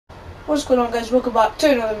What's going on, guys? Welcome back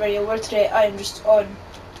to another video where today I am just on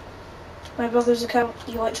my brother's account.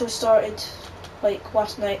 He actually started like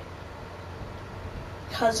last night.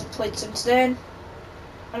 Hasn't played since then.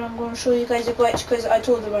 And I'm going to show you guys a glitch because I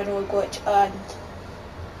told him I know a glitch and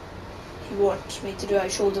he wants me to do it. I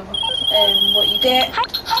showed him what you get.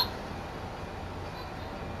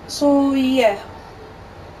 So yeah,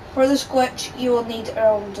 for this glitch you will need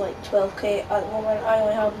around like 12k. At the moment I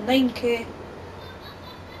only have 9k.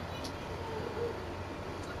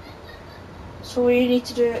 So what you need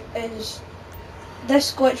to do is,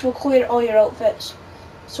 this glitch will clear all your outfits.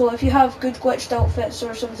 So if you have good glitched outfits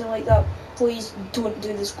or something like that, please don't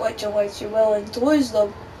do this glitch unless you're willing to lose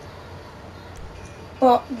them.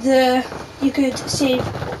 But you could save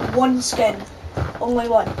one skin, only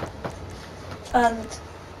one. And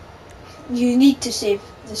you need to save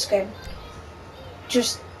the skin.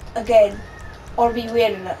 Just again, or be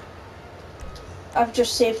wearing it. I've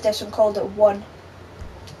just saved this and called it 1.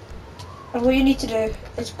 And what you need to do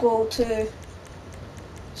is go to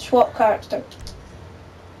swap character.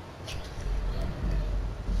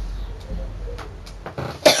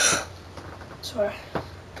 Sorry.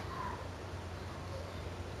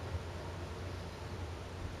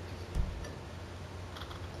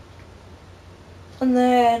 And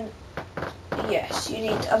then, yes, you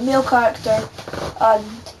need a male character, and,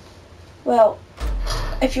 well,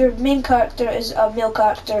 if your main character is a male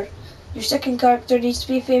character, your second character needs to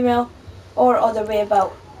be female, or other way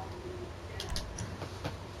about.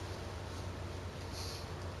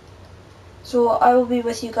 So I will be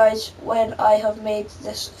with you guys when I have made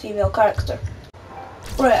this female character.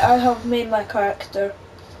 Right, I have made my character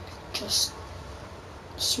just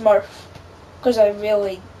Smurf, because I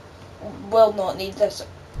really will not need this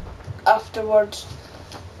afterwards.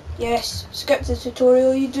 Yes, skip the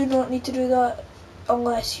tutorial, you do not need to do that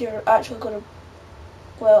unless you're actually going to,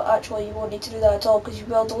 well actually you won't need to do that at all because you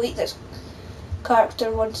will delete this character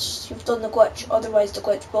once you've done the glitch, otherwise the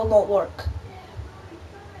glitch will not work.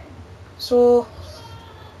 So,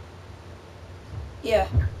 yeah.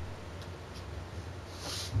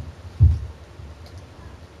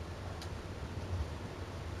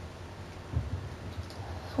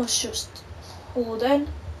 Let's just hold in,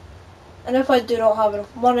 and if I do not have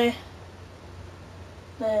enough money,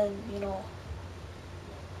 then, you know,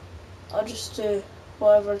 I'll just do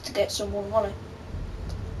whatever to get some more money.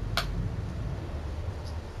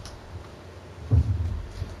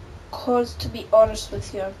 Cause to be honest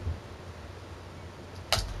with you,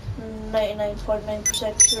 I'm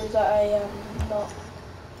 99.9% sure that I am not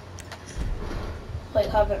like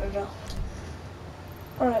having enough.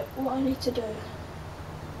 Alright, what I need to do.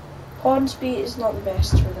 Pawn speed is not the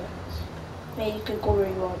best for this. Maybe you could go where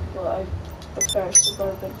you want, but I prefer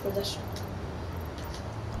suburban for this one.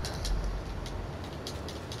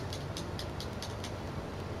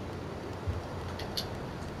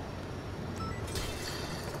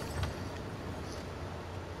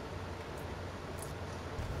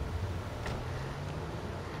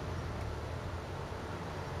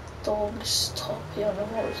 Dog stop here, I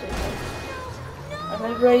don't know what was it. I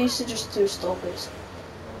remember I used to just do stoppies.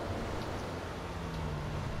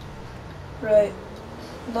 Right,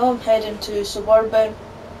 now I'm heading to suburban.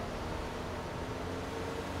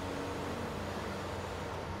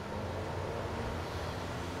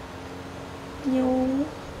 No.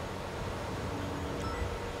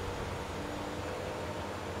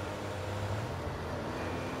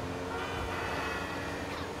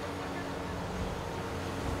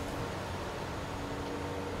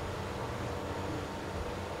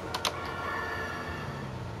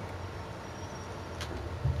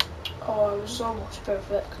 Oh, it was almost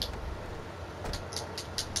perfect.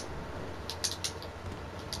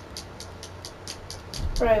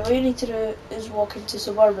 Right, what you need to do is walk into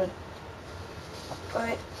suburban.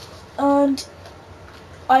 Right, and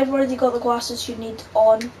I've already got the glasses you need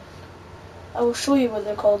on. I will show you what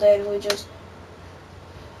they're called anyway. Just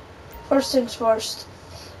first things first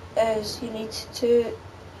is you need to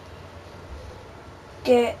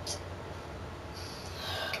get,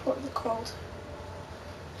 what are they called?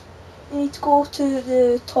 You need to go to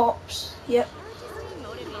the tops, yep,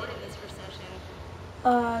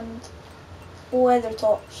 and leather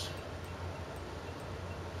tops.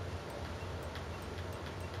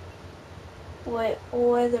 Wait,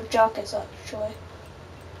 leather jackets actually.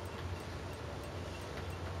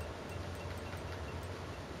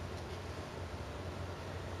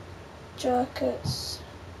 Jackets.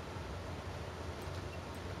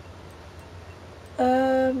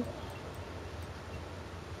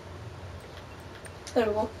 There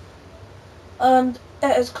we go. And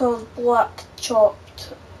it is called Black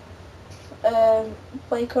Chopped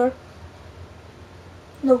Biker.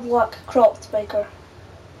 No, black cropped biker.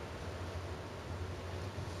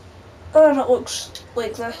 And it looks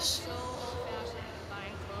like this. So old-fashioned,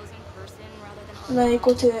 buying clothes in person rather than And then you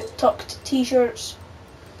go online. to tucked t-shirts.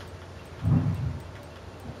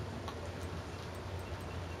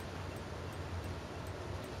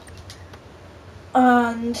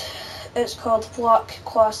 And it's called Black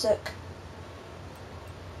Classic.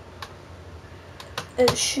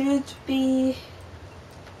 It should be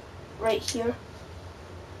right here.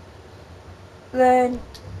 Then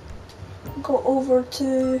go over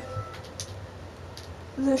to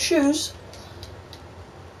the shoes.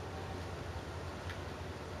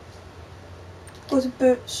 Go to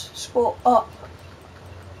boots, scroll up.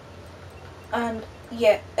 And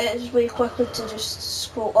yeah, it is way quicker to just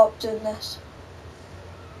scroll up doing this.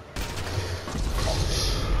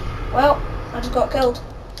 Well, I just got killed.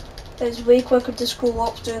 It's way quicker to scroll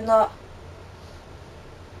up doing that.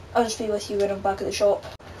 I'll just be with you when I'm back at the shop.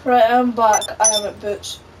 Right, I'm back. I am at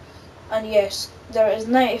boots. And yes, there is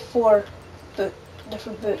 94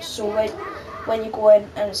 different boots. So when you go in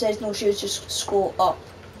and it says no shoes, just scroll up.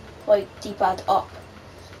 Like D-pad up.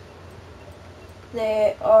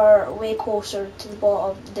 They are way closer to the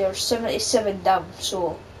bottom. They're 77 down,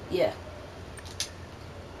 so yeah.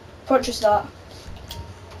 Purchase that.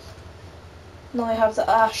 Now I have the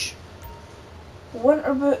Ash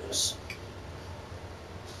winter boots.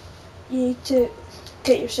 You need to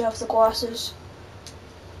get yourself the glasses,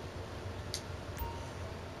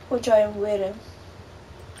 which I am wearing.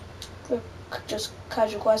 They're just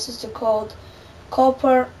casual glasses. They're called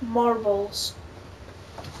Copper Marbles.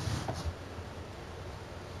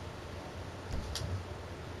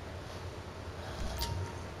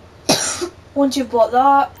 Once you've bought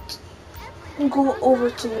that, you go over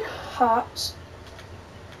to hats.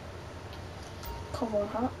 Come on,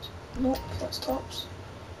 hat. Nope, that's tops.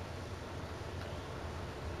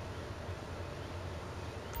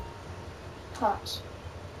 Hats.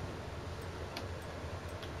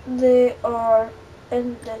 They are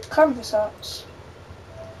in the canvas hats.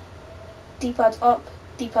 D-pad up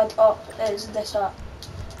is this hat.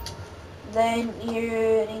 Then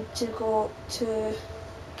you need to go to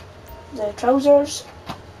the trousers.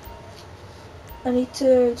 I need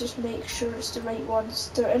to just make sure it's the right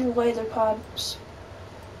ones. They're in leather pants.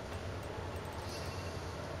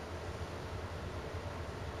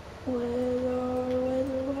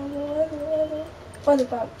 Leather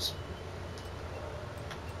pants.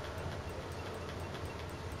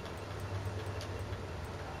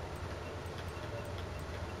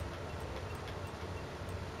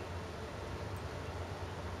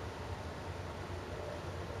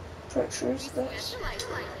 Purchase this.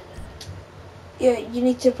 Yeah, you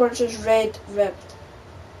need to purchase red ribbed.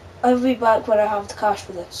 I'll be back when I have the cash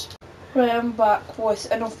for this. Right, I'm back with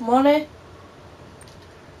enough money.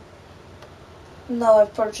 Now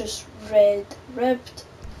I've purchased red ribbed.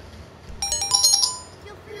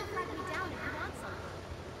 Feel free to flag me down if you want something.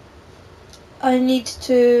 I need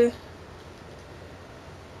to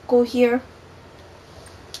go here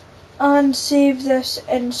and save this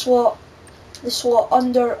in slot, the slot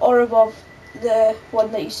under or above the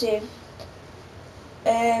one that you saved,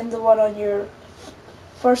 and the one on your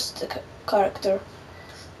first character.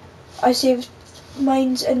 I saved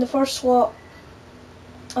mine's in the first slot,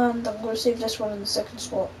 and I'm going to save this one in the second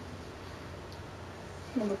slot.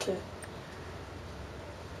 Number 2. Here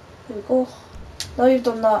we go. Now you've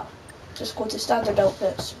done that, just go to standard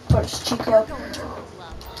outfits, purchase Chequered.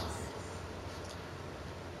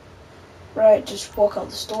 Right, just walk out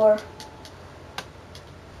the store.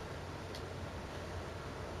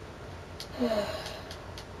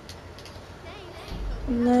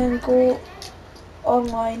 And then go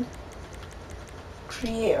online,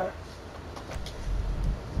 creator.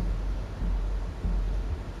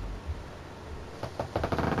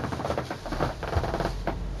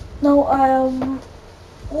 Now I am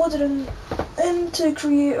loading into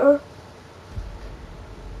creator.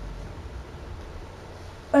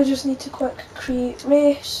 I just need to click create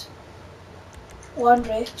race, land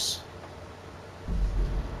race,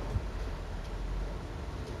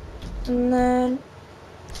 and then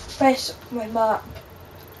press my map,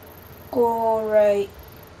 go right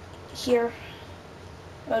here,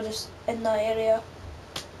 or just in that area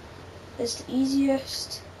is the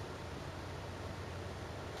easiest,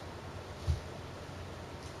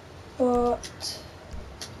 but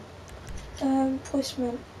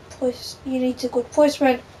placement, you need to go to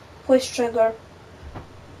placement, place trigger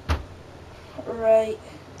right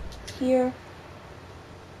here,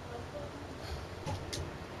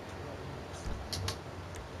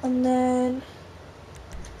 and then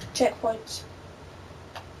checkpoints,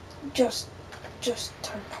 just just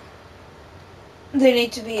turn them. They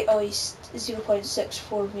need to be at least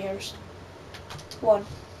 0.64 meters. 1.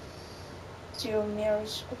 0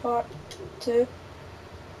 meters apart. 2.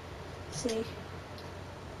 3.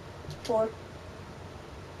 4.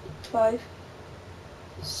 5.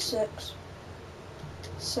 6.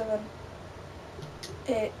 7.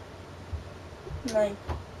 8. 9.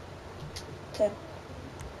 10.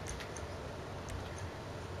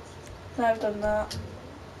 Now I've done that,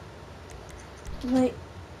 I might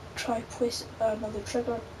try place another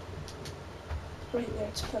trigger right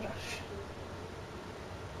there to finish.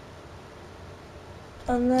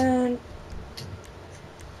 And then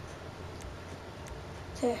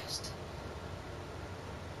test.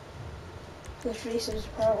 This race is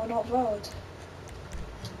apparently not valid.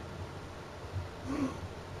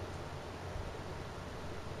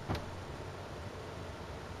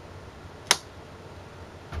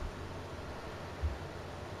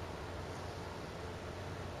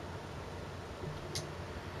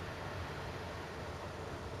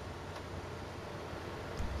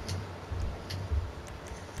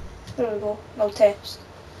 There we go, no test.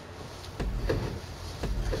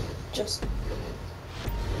 Just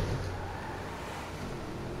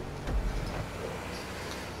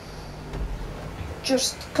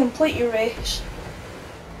complete your race.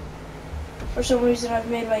 For some reason I've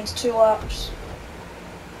made mine 2 laps.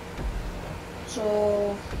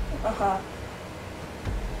 So,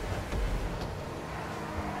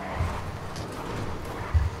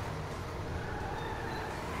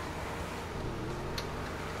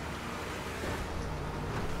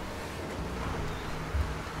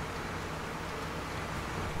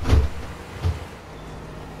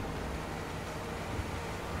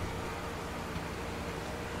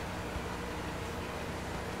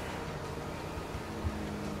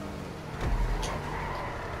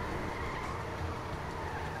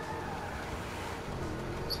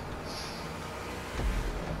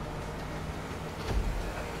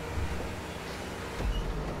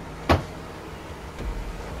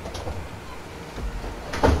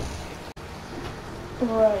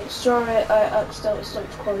 right, sorry I accidentally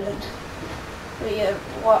stopped recording. But yeah,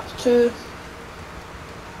 lap 2.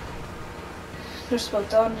 Just about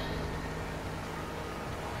done.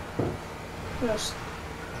 Just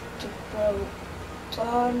about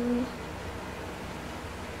done.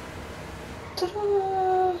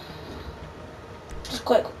 Ta-da! Just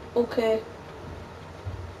click OK.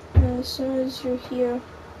 And as soon as you're here,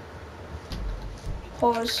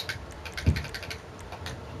 pause.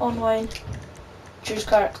 Online. Choose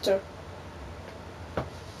character.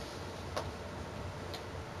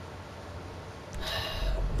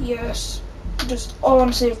 Yes. Just all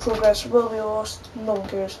unsaved progress will be lost. No one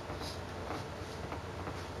cares.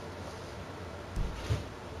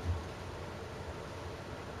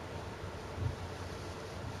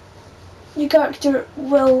 Your character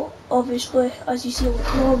will obviously, as you see,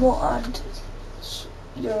 look normal, and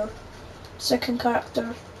your second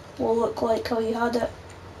character will look like how you had it.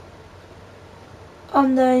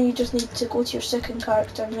 And then you just need to go to your second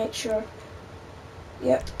character and make sure,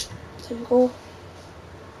 yep, there you go,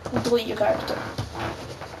 and delete your character.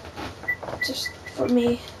 Just for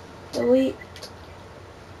me, delete.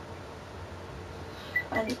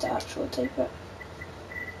 I need to actually type it.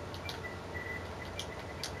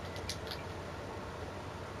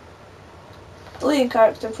 Deleting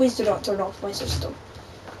character, please do not turn off my system.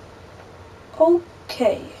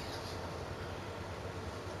 Okay.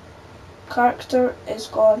 Character is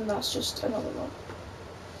gone, that's just another one.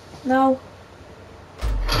 Now,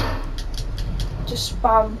 just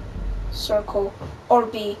spam circle or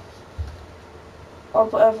B or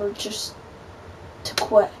whatever just to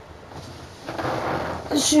quit.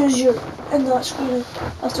 As soon as you're in that screen,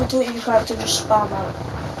 after deleting your character, just spam out.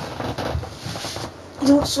 You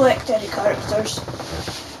don't select any characters.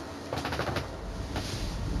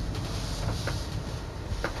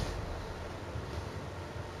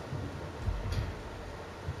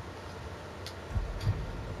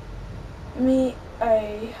 Me,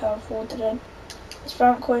 I have loaded in. It's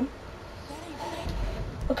Franklin.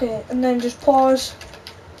 Okay, and then just pause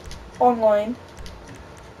online,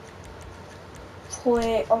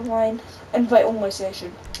 play online, invite only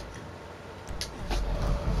session.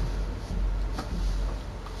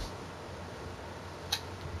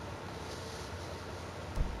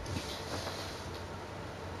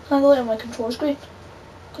 I delete on my control screen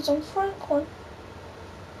because I'm Franklin.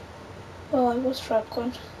 Well, I was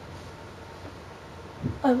Franklin.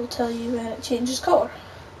 I will tell you when it changes colour.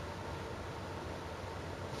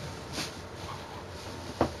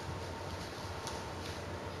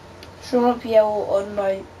 Showing up yellow on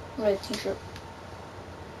my red t-shirt.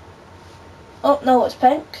 Oh no, it's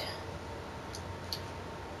pink.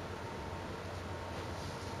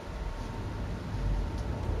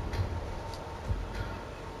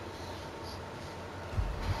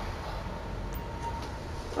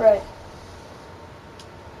 Right.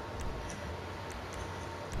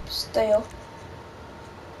 Style.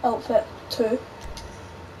 Outfit 2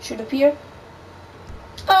 should appear.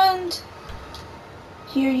 And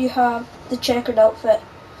here you have the checkered outfit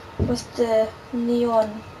with the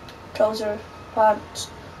neon trouser, pants,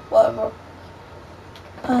 whatever,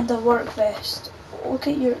 and a work vest. Look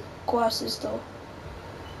at your glasses though,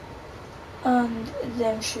 and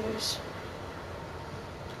them shoes.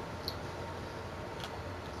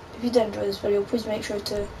 If you did enjoy this video, please make sure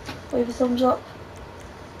to leave a thumbs up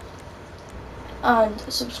and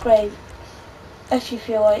subscribe if you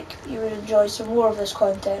feel like you would enjoy some more of this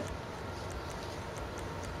content,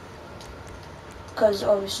 because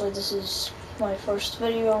obviously this is my first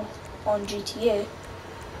video on GTA.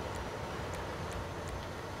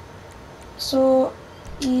 So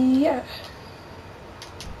yeah,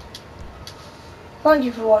 thank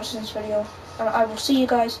you for watching this video, and I will see you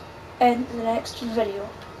guys in the next video.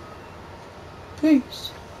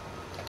 Peace.